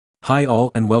Hi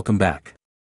all and welcome back.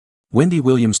 Wendy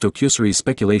Williams' docuseries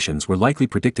speculations were likely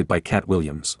predicted by Katt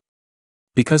Williams.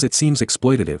 Because it seems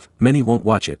exploitative, many won't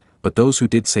watch it, but those who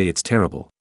did say it's terrible.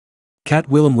 Katt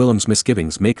Williams'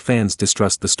 misgivings make fans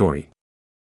distrust the story.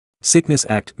 Sickness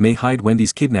Act may hide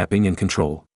Wendy's kidnapping and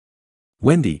control.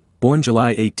 Wendy, born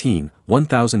July 18,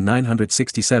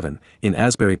 1967, in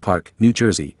Asbury Park, New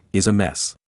Jersey, is a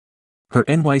mess. Her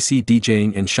NYC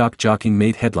DJing and shock jocking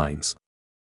made headlines.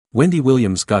 Wendy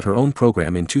Williams got her own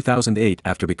program in 2008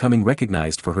 after becoming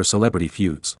recognized for her celebrity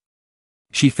feuds.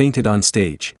 She fainted on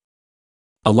stage.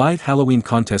 A live Halloween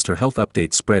contest. Her health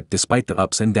updates spread despite the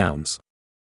ups and downs.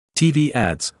 TV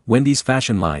ads, Wendy's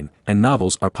fashion line, and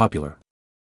novels are popular.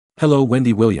 Hello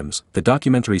Wendy Williams, the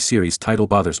documentary series title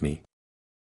bothers me.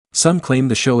 Some claim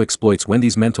the show exploits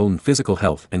Wendy's mental and physical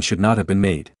health and should not have been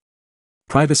made.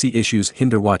 Privacy issues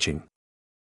hinder watching.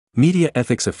 Media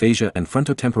ethics. Aphasia and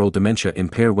frontotemporal dementia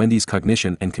impair Wendy's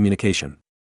cognition and communication.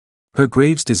 Her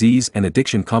Graves' disease and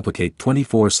addiction complicate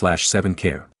 24/7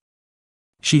 care.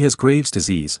 She has Graves'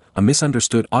 disease, a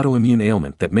misunderstood autoimmune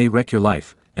ailment that may wreck your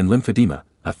life, and lymphedema,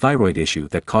 a thyroid issue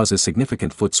that causes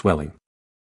significant foot swelling.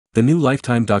 The new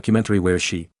Lifetime documentary where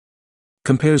she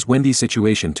compares Wendy's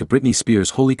situation to Britney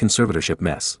Spears' holy conservatorship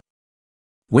mess.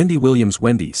 Wendy Williams.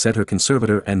 Wendy said her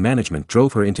conservator and management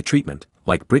drove her into treatment,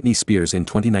 like Britney Spears in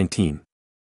 2019.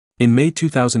 In May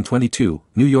 2022,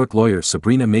 New York lawyer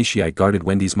Sabrina Maciai guarded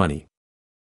Wendy's money.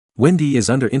 Wendy is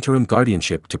under interim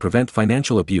guardianship to prevent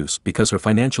financial abuse because her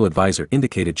financial advisor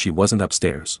indicated she wasn't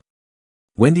upstairs.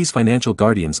 Wendy's financial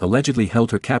guardians allegedly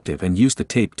held her captive and used the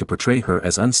tape to portray her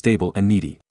as unstable and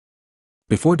needy.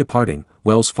 Before departing,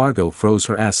 Wells Fargo froze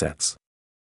her assets.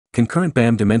 Concurrent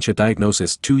BAM dementia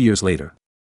diagnosis 2 years later.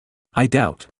 I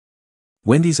doubt.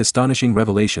 Wendy's astonishing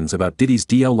revelations about Diddy's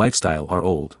DL lifestyle are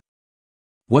old.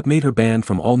 What made her banned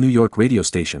from all New York radio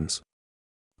stations?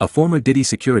 A former Diddy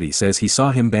security says he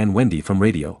saw him ban Wendy from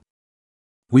radio.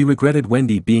 We regretted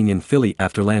Wendy being in Philly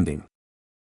after landing.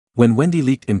 When Wendy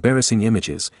leaked embarrassing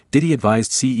images, Diddy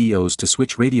advised CEOs to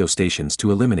switch radio stations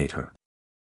to eliminate her.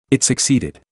 It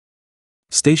succeeded.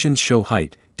 Stations show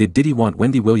height. Did Diddy want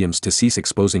Wendy Williams to cease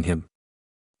exposing him?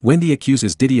 Wendy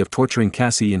accuses Diddy of torturing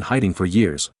Cassie in hiding for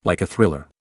years, like a thriller.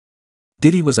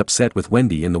 Diddy was upset with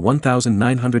Wendy in the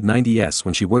 1990s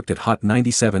when she worked at Hot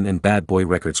 97 and Bad Boy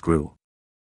Records grew.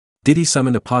 Diddy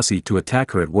summoned a posse to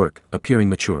attack her at work, appearing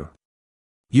mature.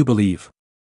 You believe?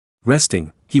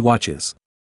 Resting, he watches.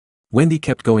 Wendy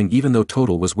kept going even though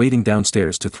Total was waiting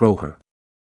downstairs to throw her.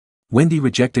 Wendy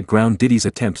rejected ground Diddy's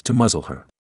attempt to muzzle her.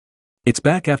 It's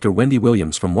back after Wendy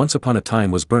Williams from Once Upon a Time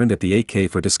was burned at the AK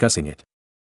for discussing it.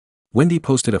 Wendy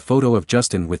posted a photo of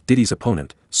Justin with Diddy's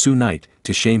opponent, Sue Knight,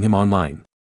 to shame him online.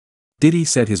 Diddy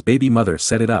said his baby mother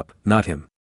set it up, not him.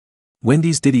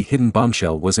 Wendy's Diddy hidden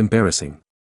bombshell was embarrassing.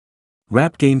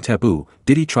 Rap game taboo.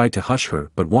 Diddy tried to hush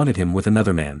her but wanted him with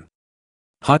another man.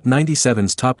 Hot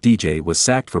 97's top DJ was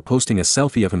sacked for posting a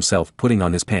selfie of himself putting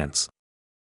on his pants.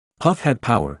 Puff had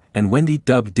power, and Wendy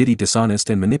dubbed Diddy dishonest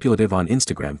and manipulative on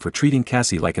Instagram for treating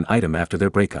Cassie like an item after their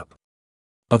breakup.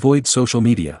 Avoid social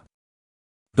media.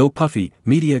 Though Puffy,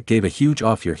 media gave a huge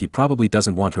offer, he probably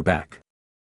doesn't want her back.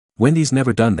 Wendy's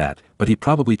never done that, but he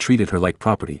probably treated her like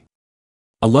property.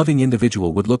 A loving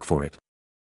individual would look for it.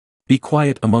 Be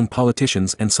quiet among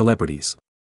politicians and celebrities.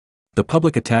 The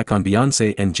public attack on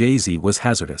Beyoncé and Jay-Z was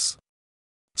hazardous.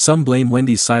 Some blame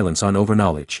Wendy's silence on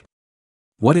overknowledge.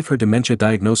 What if her dementia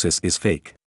diagnosis is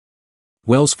fake?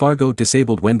 Wells Fargo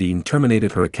disabled Wendy and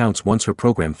terminated her accounts once her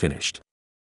program finished.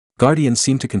 Guardians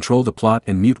seem to control the plot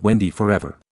and mute Wendy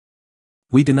forever.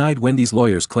 We denied Wendy's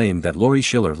lawyers' claim that Lori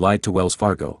Schiller lied to Wells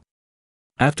Fargo.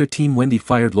 After Team Wendy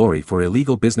fired Lori for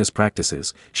illegal business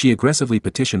practices, she aggressively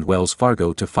petitioned Wells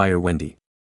Fargo to fire Wendy.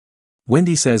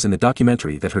 Wendy says in the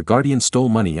documentary that her guardian stole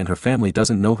money and her family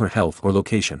doesn't know her health or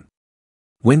location.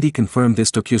 Wendy confirmed this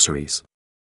docuseries.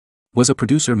 Was a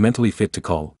producer mentally fit to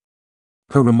call?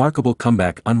 Her remarkable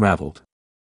comeback unraveled.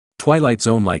 Twilight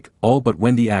Zone-like, all but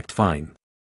Wendy act fine.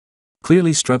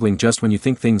 Clearly struggling just when you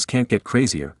think things can't get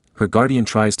crazier, her guardian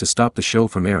tries to stop the show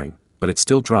from airing, but it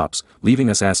still drops, leaving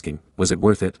us asking, was it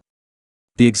worth it?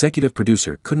 The executive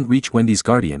producer couldn't reach Wendy's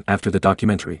guardian after the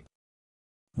documentary.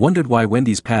 Wondered why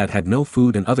Wendy's pad had no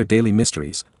food and other daily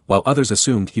mysteries, while others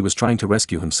assumed he was trying to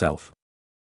rescue himself.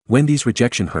 Wendy's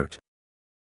rejection hurt.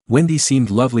 Wendy seemed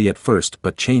lovely at first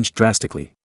but changed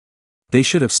drastically. They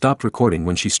should have stopped recording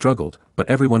when she struggled, but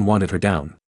everyone wanted her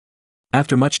down.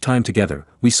 After much time together,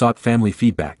 we sought family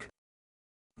feedback.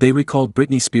 They recalled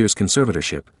Britney Spears'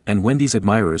 conservatorship, and Wendy's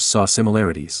admirers saw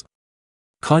similarities.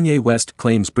 Kanye West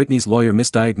claims Britney's lawyer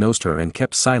misdiagnosed her and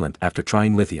kept silent after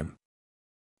trying lithium.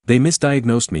 They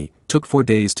misdiagnosed me, took 4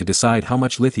 days to decide how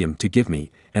much lithium to give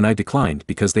me, and I declined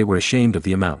because they were ashamed of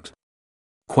the amount.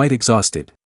 Quite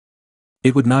exhausted.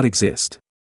 It would not exist.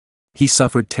 He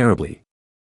suffered terribly.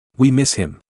 We miss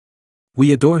him.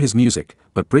 We adore his music,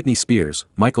 but Britney Spears,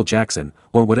 Michael Jackson,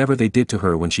 or whatever they did to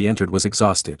her when she entered was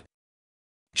exhausted.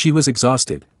 She was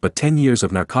exhausted, but 10 years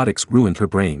of narcotics ruined her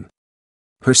brain.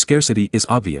 Her scarcity is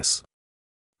obvious.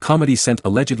 Comedy Scent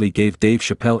allegedly gave Dave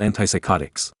Chappelle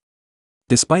antipsychotics.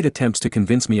 Despite attempts to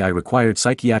convince me I required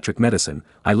psychiatric medicine,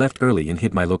 I left early and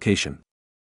hid my location.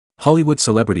 Hollywood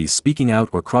celebrities speaking out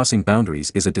or crossing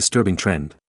boundaries is a disturbing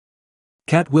trend.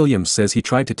 Katt Williams says he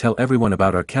tried to tell everyone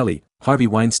about R. Kelly, Harvey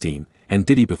Weinstein, and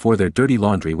Diddy before their dirty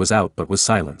laundry was out but was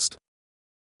silenced.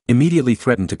 Immediately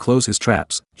threatened to close his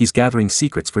traps, he's gathering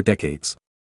secrets for decades.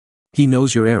 He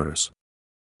knows your errors.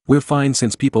 We're fine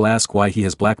since people ask why he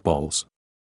has black balls.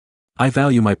 I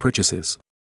value my purchases.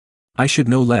 I should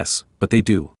know less, but they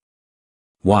do.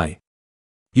 Why?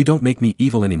 You don't make me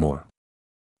evil anymore.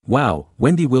 Wow,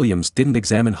 Wendy Williams didn't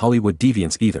examine Hollywood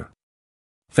deviants either.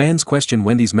 Fans question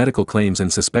Wendy's medical claims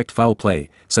and suspect foul play,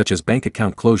 such as bank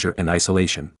account closure and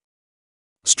isolation.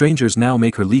 Strangers now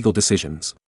make her legal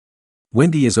decisions.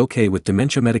 Wendy is okay with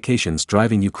dementia medications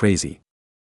driving you crazy.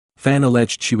 Fan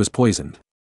alleged she was poisoned.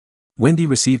 Wendy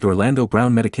received Orlando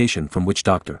Brown medication from which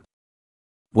doctor?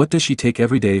 What does she take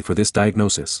every day for this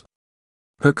diagnosis?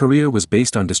 Her career was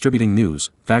based on distributing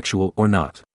news, factual or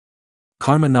not.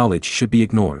 Karma knowledge should be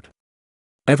ignored.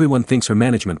 Everyone thinks her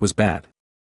management was bad.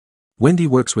 Wendy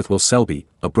works with Will Selby,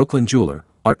 a Brooklyn jeweler,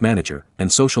 art manager,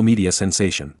 and social media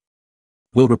sensation.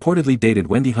 Will reportedly dated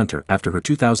Wendy Hunter after her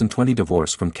 2020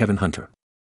 divorce from Kevin Hunter.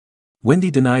 Wendy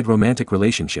denied romantic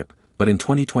relationship, but in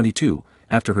 2022,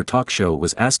 after her talk show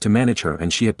was asked to manage her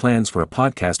and she had plans for a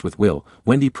podcast with Will,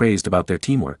 Wendy praised about their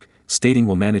teamwork, stating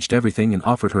Will managed everything and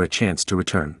offered her a chance to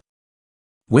return.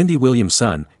 Wendy Williams'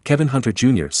 son, Kevin Hunter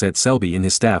Jr. said Selby and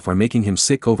his staff are making him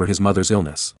sick over his mother's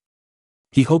illness.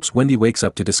 He hopes Wendy wakes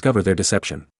up to discover their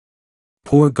deception.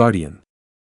 Poor guardian.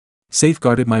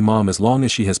 Safeguarded my mom as long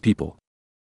as she has people.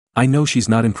 I know she's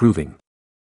not improving.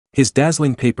 His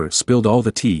dazzling paper spilled all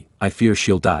the tea, I fear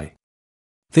she'll die.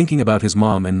 Thinking about his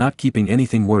mom and not keeping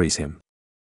anything worries him.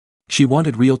 She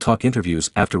wanted real talk interviews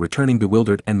after returning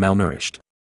bewildered and malnourished.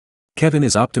 Kevin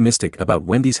is optimistic about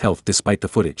Wendy's health despite the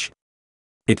footage.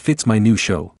 It fits my new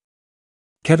show.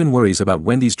 Kevin worries about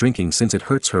Wendy's drinking since it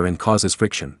hurts her and causes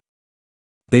friction.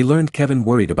 They learned Kevin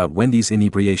worried about Wendy's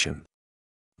inebriation.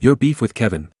 Your beef with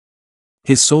Kevin?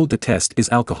 His sole detest is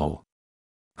alcohol.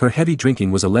 Her heavy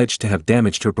drinking was alleged to have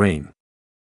damaged her brain.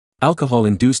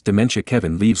 Alcohol-induced dementia.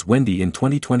 Kevin leaves Wendy in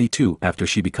 2022 after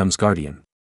she becomes guardian.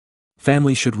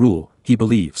 Family should rule, he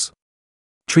believes.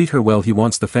 Treat her well, he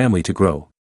wants the family to grow.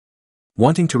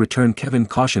 Wanting to return, Kevin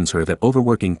cautions her that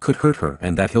overworking could hurt her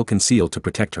and that he'll conceal to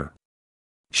protect her.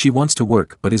 She wants to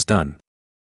work but is done.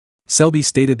 Selby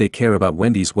stated they care about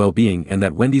Wendy's well-being and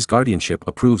that Wendy's guardianship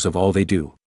approves of all they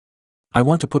do. I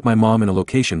want to put my mom in a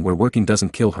location where working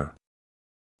doesn't kill her.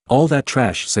 All that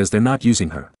trash says they're not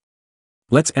using her.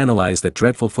 Let's analyze that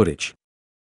dreadful footage.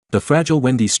 The fragile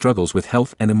Wendy struggles with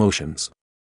health and emotions.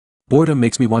 Boredom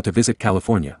makes me want to visit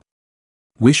California.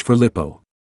 Wish for lipo.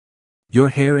 Your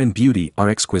hair and beauty are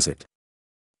exquisite.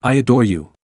 I adore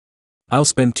you. I'll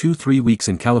spend 2-3 weeks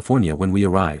in California when we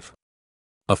arrive.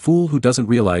 A fool who doesn't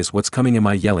realize what's coming. Am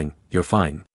I yelling, you're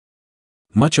fine?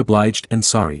 Much obliged and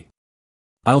sorry.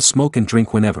 I'll smoke and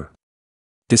drink whenever.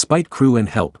 Despite crew and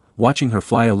help, watching her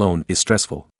fly alone is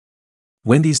stressful.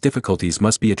 Wendy's difficulties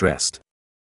must be addressed.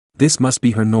 This must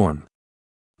be her norm.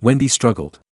 Wendy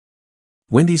struggled.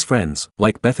 Wendy's friends,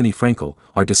 like Bethany Frankel,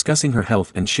 are discussing her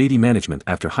health and shady management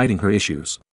after hiding her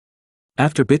issues.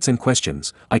 After bits and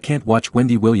questions, I can't watch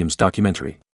Wendy Williams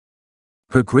documentary.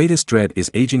 Her greatest dread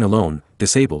is aging alone,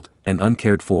 disabled, and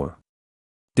uncared for.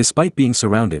 Despite being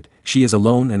surrounded, she is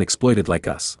alone and exploited like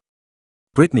us.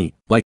 Britney, like